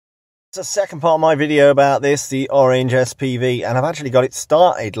It's the second part of my video about this, the Orange SPV, and I've actually got it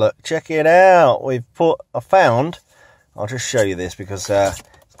started. Look, check it out. I'll just show you this because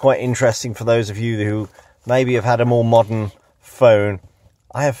it's quite interesting for those of you who maybe have had a more modern phone.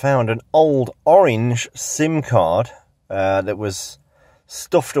 I have found an old Orange SIM card that was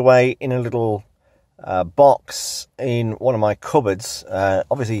stuffed away in a little box in one of my cupboards.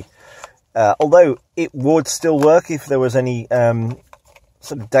 Obviously, although it would still work if there was any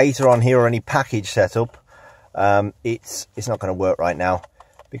sort of data on here or any package set up, it's not going to work right now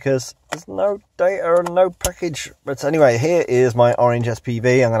because there's no data and no package. But anyway, here is my Orange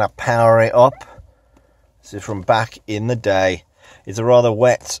SPV. I'm going to power it up. This is from back in the day. It's a rather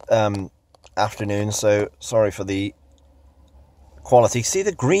wet afternoon, so sorry for the quality. See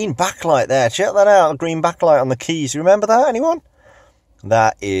the green backlight there? Check that out, the green backlight on the keys. You remember that, anyone?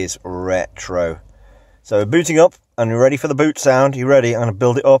 That is retro. So we're booting up, and we're ready for the boot sound. You ready? I'm going to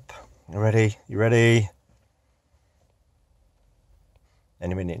build it up. You ready? You ready?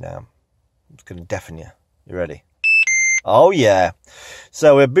 Any minute now. I'm just going to deafen you. You ready? Oh, yeah.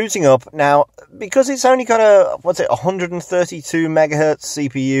 So we're booting up. Now, because it's only got a, 132 megahertz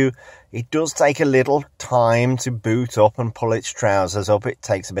CPU, it does take a little time to boot up and pull its trousers up. It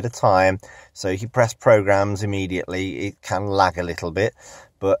takes a bit of time. So if you press programs immediately, it can lag a little bit.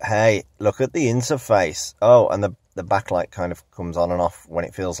 But hey, look at the interface. Oh, and the backlight kind of comes on and off when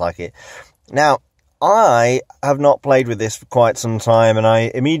it feels like it. Now, I have not played with this for quite some time, and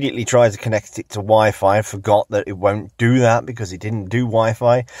I immediately tried to connect it to Wi-Fi. I forgot that it won't do that because it didn't do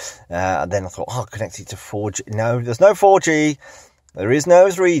Wi-Fi. And then I thought, I'll connect it to 4G. No, there's no 4G. There is no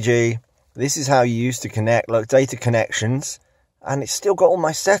 3G. This is how you used to connect. Look, data connections. And it's still got all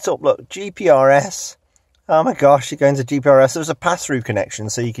my setup. Look, GPRS. Oh my gosh, you're going to GPRS. There's a pass-through connection,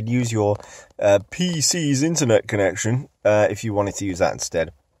 so you could use your PC's internet connection if you wanted to use that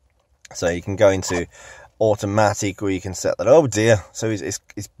instead. So you can go into automatic, or you can set that. Oh dear, so it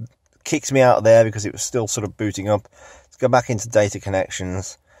kicks me out of there because it was still sort of booting up. Let's go back into data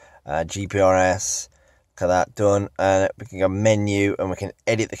connections, GPRS, look at that, done. And we can go menu, and we can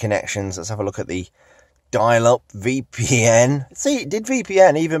edit the connections. Let's have a look at the dial-up VPN. See, it did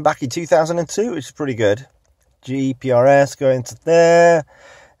VPN even back in 2002, which is pretty good. GPRS, go into there,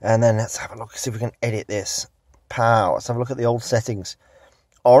 and then let's have a look, see if we can edit this. Pow, let's have a look at the old settings.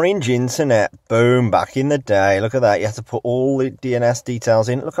 Orange Internet, boom, back in the day. Look at that, you have to put all the DNS details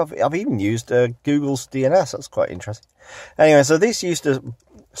in. Look, I've even used Google's DNS, that's quite interesting. Anyway, so this used to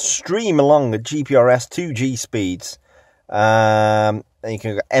stream along the GPRS 2G speeds. And you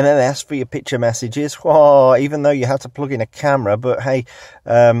can go MMS for your picture messages. Whoa, even though you had to plug in a camera, but hey,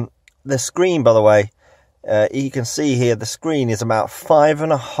 the screen, by the way, you can see here, the screen is about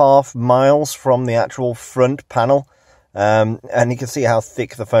 5.5 miles from the actual front panel. And you can see how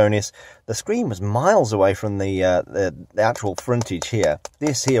thick the phone is. The screen was miles away from the actual frontage here.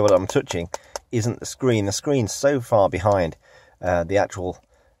 This here, what I'm touching, isn't the screen. The screen's so far behind the actual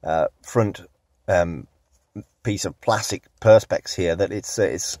front piece of plastic perspex here that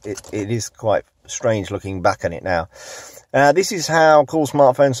it is quite strange looking back on it now. This is how cool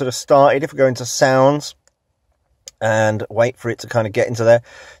smartphones sort of started. If we go into sounds and wait for it to kind of get into there.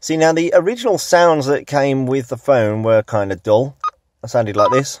 See, now the original sounds that came with the phone were kind of dull. It sounded like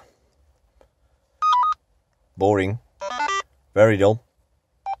this. Boring. Very dull.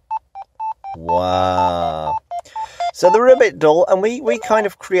 Wow. So they were a bit dull, and we kind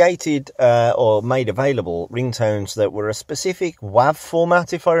of created or made available ringtones that were a specific WAV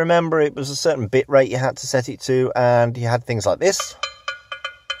format, if I remember. It was a certain bit rate you had to set it to, and you had things like this.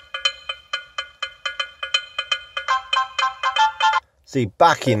 See,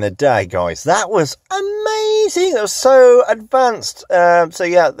 back in the day, guys, that was amazing. That was so advanced. So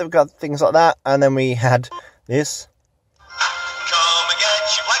yeah, they've got things like that, and then we had this.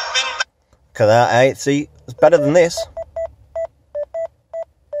 Look at that, eh? See, it's better than this.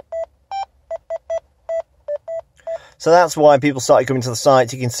 So that's why people started coming to the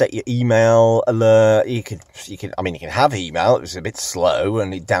site. You can set your email alert. You can have email. It was a bit slow,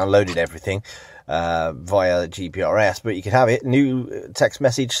 and it downloaded everything via GPRS, but you could have it. New text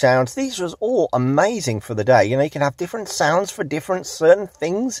message sounds. These was all amazing for the day. You know, you can have different sounds for different certain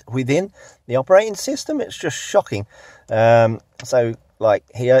things within the operating system. It's just shocking. So like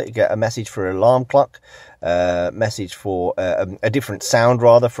here, you get a message for an alarm clock, message for a different sound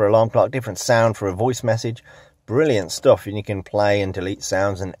rather for alarm clock, different sound for a voice message. Brilliant stuff, and you can play and delete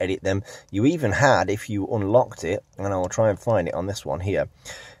sounds and edit them. You even had, if you unlocked it, and I'll try and find it on this one here.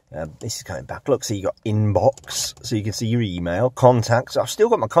 This is going back. Look, so you got inbox, so you can see your email, contacts. I've still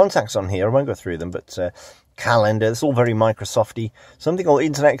got my contacts on here. I won't go through them, but calendar. It's all very Microsofty. Something called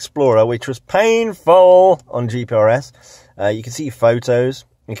Internet Explorer, which was painful on GPRS. You can see photos.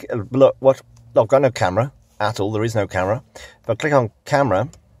 Look, what? I've got no camera at all. There is no camera. If I click on camera,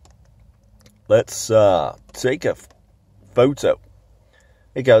 let's take a photo.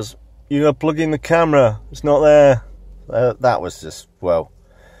 It goes, you gotta plug in the camera. It's not there. That was just, well,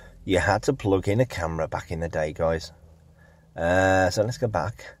 you had to plug in a camera back in the day, guys. So let's go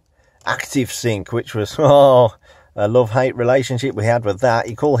back. Activesync, which was, a love-hate relationship we had with that.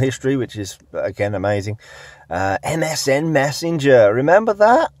 You call history, which is, again, amazing. MSN Messenger, remember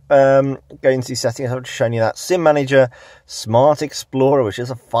that? Going to settings, I've just shown you that. Sim Manager, Smart Explorer, which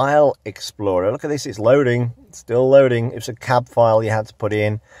is a file explorer. Look at this, it's loading. It's still loading. It's a cab file you had to put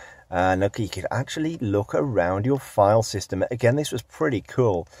in. Look, you could actually look around your file system. Again, this was pretty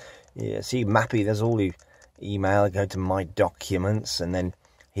cool. Yeah, see, Mappy, there's all the email. Go to My Documents, and then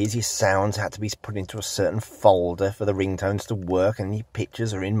here's your sounds. Had to be put into a certain folder for the ringtones to work, and your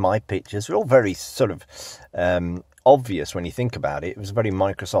pictures are in My Pictures. They're all very sort of obvious when you think about it. It was a very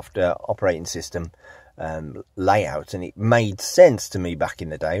Microsoft operating system layout, and it made sense to me back in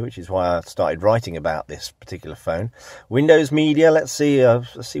the day, which is why I started writing about this particular phone. Windows Media, let's see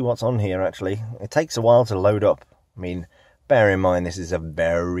what's on here. Actually, it takes a while to load up. I mean, bear in mind this is a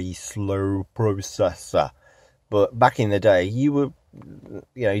very slow processor, but back in the day you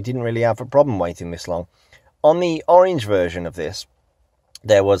didn't really have a problem waiting this long. On the Orange version of this,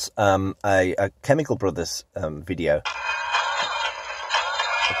 there was a Chemical Brothers video.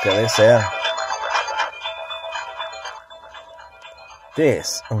 Look at this here.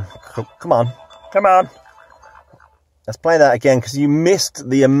 This, come on. Let's play that again, because you missed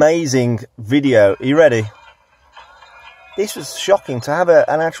the amazing video. Are you ready? This was shocking to have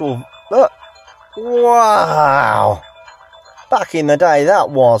an actual, look. Wow. Back in the day, that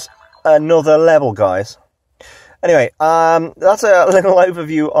was another level, guys. Anyway, that's a little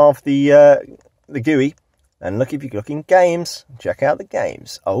overview of the GUI. And look, if you're looking games, check out the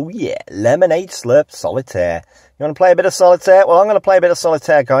games. Oh yeah, Lemonade Slurp Solitaire. You want to play a bit of Solitaire? Well, I'm going to play a bit of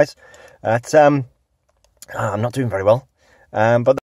Solitaire, guys. I'm not doing very well. But